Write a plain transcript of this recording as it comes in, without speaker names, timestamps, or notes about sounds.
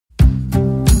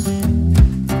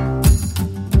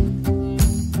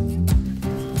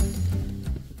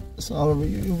So Oliver,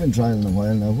 you've been trialing a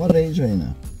while now. What age are you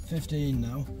now? 15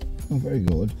 now. Oh, very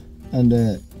good.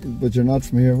 And but you're not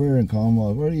from here. We're in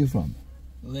Cornwall. Where are you from?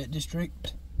 Lake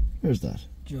District. Where's that?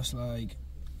 Just like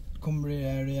Cumbria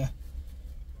area.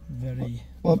 Very.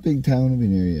 What big town would be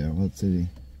near you? Or what city?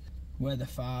 Where the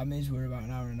farm is, we're about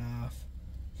an hour and a half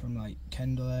from like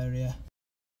Kendal area.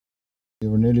 You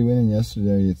were nearly winning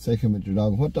yesterday. You'd second with your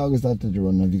dog. What dog is that you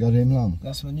run? Have you got him long?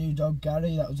 That's my new dog,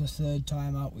 Gary. That was the third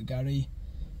time out with Gary.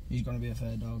 He's going to be a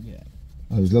fair dog, yeah.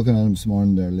 I was looking at him this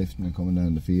morning there, lifting and coming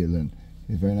down the field, and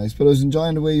he's very nice. But I was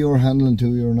enjoying the way you were handling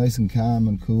too. You were nice and calm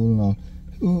and cool and all.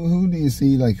 Who do you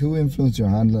see, like, who influenced your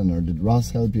handling? Or did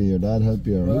Ross help you, your dad help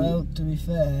you? Or well, to be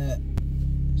fair,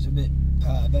 it's a bit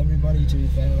part of everybody, to be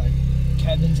fair. Like,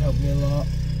 Kevin's helped me a lot.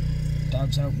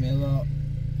 Dad's helped me a lot.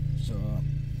 So,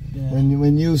 yeah.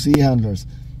 When you see handlers,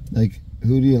 like,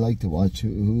 who do you like to watch?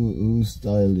 Whose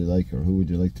style do you like, or who would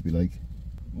you like to be like?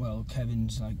 Well,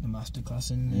 Kevin's like the masterclass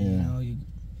in yeah. You know, he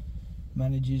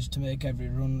manages to make every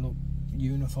run look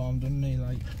uniform, doesn't he?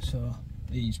 Like, so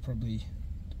he's probably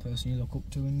the person you look up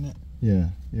to, isn't it? Yeah,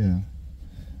 yeah.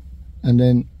 And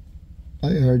then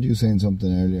I heard you saying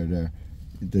something earlier there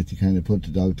that you kind of put the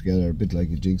dog together a bit like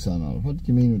a jigsaw and all. What did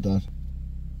you mean with that?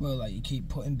 Well, like, you keep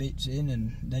putting bits in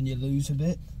and then you lose a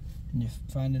bit and you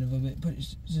find another bit. But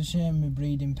it's a shame with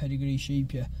breeding pedigree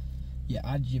sheep, you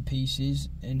add your pieces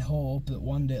in hope that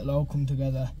one day it'll all come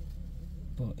together.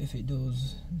 But if it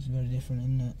does, it's very different,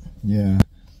 isn't it? Yeah.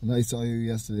 And I saw you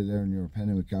yesterday there and you were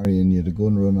penning with Gary and you had a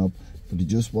gun run up, but he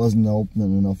just wasn't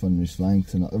opening enough on his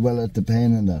flanks and well, at the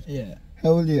pen and that. Yeah.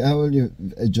 How will you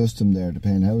adjust him there, the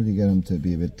pen? How will you get him to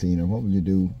be a bit cleaner? What will you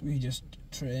do? We just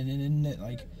training, isn't it?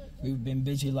 Like, we've been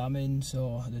busy lambing,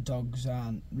 so the dogs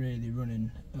aren't really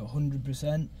running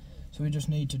 100%. So we just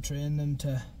need to train them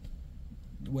to,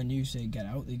 when you say get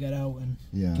out, they get out, and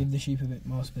give the sheep a bit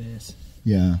more space.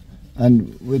 Yeah.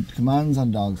 And with commands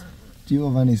on dogs, do you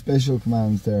have any special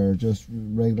commands there, or just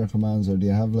regular commands, or do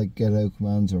you have like get out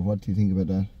commands, or what do you think about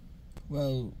that?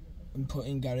 Well, I'm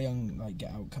putting Gary on like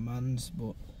get out commands,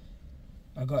 but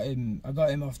I got him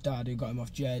off Dad, who got him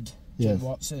off Jed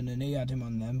Watson, and he had him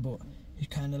on them, but he's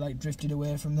kind of like drifted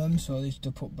away from them, so he's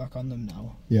to put back on them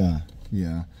now. Yeah,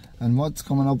 yeah. And what's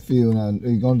coming up for you now? Are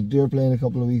you going to deer play in a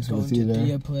couple of weeks? Going to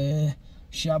deer play,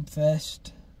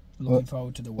 Shabfest. Looking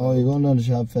forward to the World. Oh, you're going down to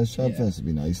Shabfest? Shabfest would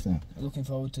be nice now. Looking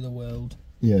forward to the World.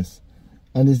 Yes.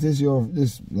 And is this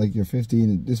like you're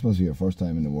 15? This must be your first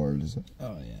time in the World, is it?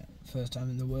 Oh yeah, first time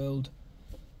in the World.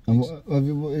 And have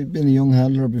you been a young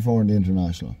handler before in the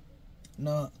international?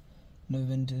 No, never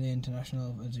been to the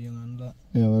international as a young handler.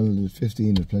 Yeah, well,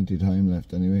 15, there's plenty of time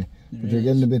left anyway. But you're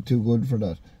getting a bit too good for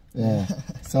that.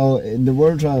 So in the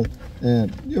World Trial,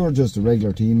 you're just a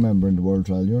regular team member in the World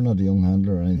Trial. You're not a young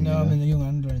handler or anything. No, I'm a young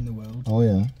handler in the World. Oh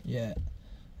yeah. Yeah.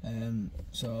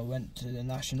 So I went to the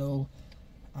national,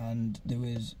 and there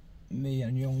was me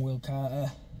and young Will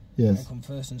Carter. Yes. I come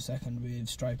first and second with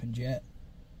Stripe and Jet.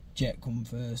 Jet come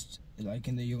first, like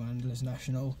in the young handlers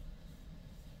national.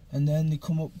 And then they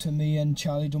come up to me and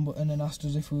Charlie Dunbutton and asked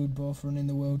us if we would both run in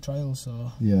the World Trial.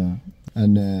 So yeah,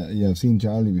 and I've seen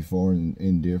Charlie before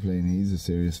in deer play, and he's a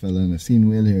serious fella. And I've seen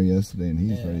Will here yesterday, and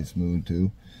he's very smooth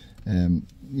too.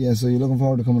 Yeah, so you're looking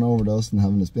forward to coming over to us and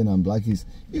having a spin on blackies.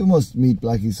 You must meet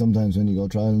blackies sometimes when you go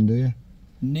trialing, do you?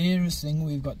 Nearest thing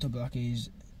we've got to blackies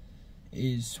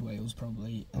is swales,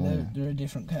 probably. They're a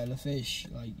different kettle of fish.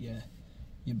 Like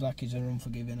your blackies are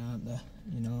unforgiving, aren't they?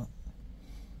 You know.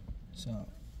 So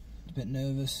a bit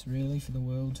nervous really for the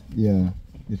World. Yeah,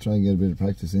 you try and get a bit of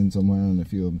practice in somewhere on a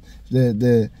few of them.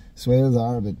 The swales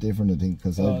are a bit different, I think,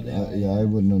 because I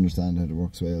wouldn't understand how to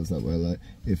work swales that well.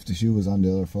 If the shoe was on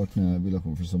the other foot now, I'd be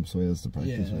looking for some swales to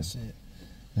practice with. Yeah, that's it.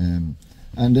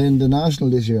 And then the national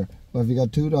this year, well, have you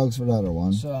got 2 dogs for that or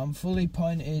 1? So I'm fully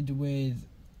pointed with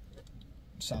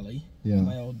Sally,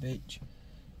 my old bitch.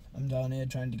 I'm down here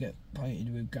trying to get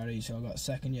pointed with Gary, so I got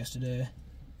 2nd yesterday,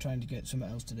 trying to get something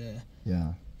else today.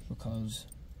 Yeah. Because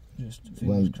just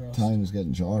fingers crossed. Time is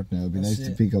getting short now. It'd be nice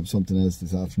to pick up something else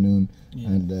this afternoon. Yeah.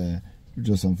 And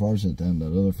just unfortunate then that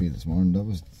other field this morning, that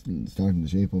was starting to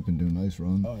shape up and do a nice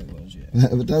run. Oh, it was, yeah.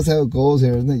 But that's how it goes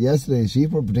here, isn't it? Yesterday,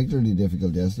 sheep were particularly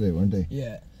difficult yesterday, weren't they?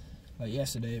 Yeah. Like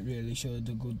yesterday, it really showed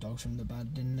the good dogs from the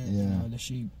bad, didn't it? Yeah. You know, the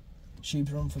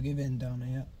sheep are unforgiving down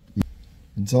here.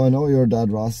 And so I know your dad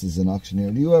Ross is an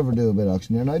auctioneer. Do you ever do a bit of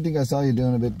auctioneering? I think I saw you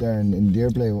doing a bit there in deer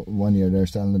play one year there,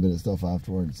 selling a bit of stuff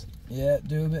afterwards. Yeah,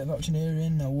 do a bit of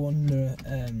auctioneering. I won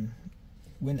the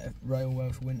Royal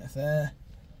Welsh Winter Fair,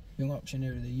 Young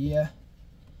Auctioneer of the Year.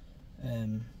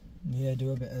 Yeah,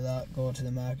 do a bit of that, go to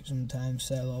the market sometimes,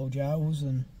 sell old jowls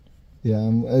and Yeah,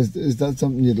 is that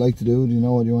something you'd like to do? Do you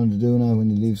know what you want to do now when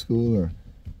you leave school, or?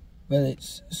 Well,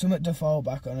 it's something to fall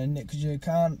back on, isn't it? Because you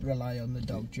can't rely on the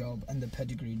dog job and the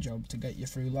pedigree job to get you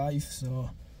through life. So,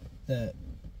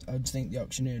 I'd think the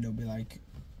auctioneering will be like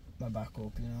my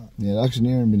backup, you know. Yeah, the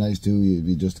auctioneering would be nice too. You'd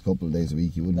be just a couple of days a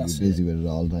week. You wouldn't That's be busy it. with it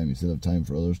all the time. You still have time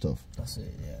for other stuff. That's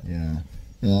it, Yeah.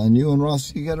 And you and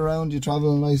Ross, you get around, you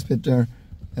travel a nice bit there.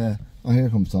 Oh, here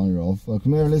comes Tony Rolfe. Well,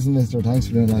 come here, listen, mister. Thanks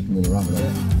for doing that. We'll wrap it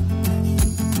up.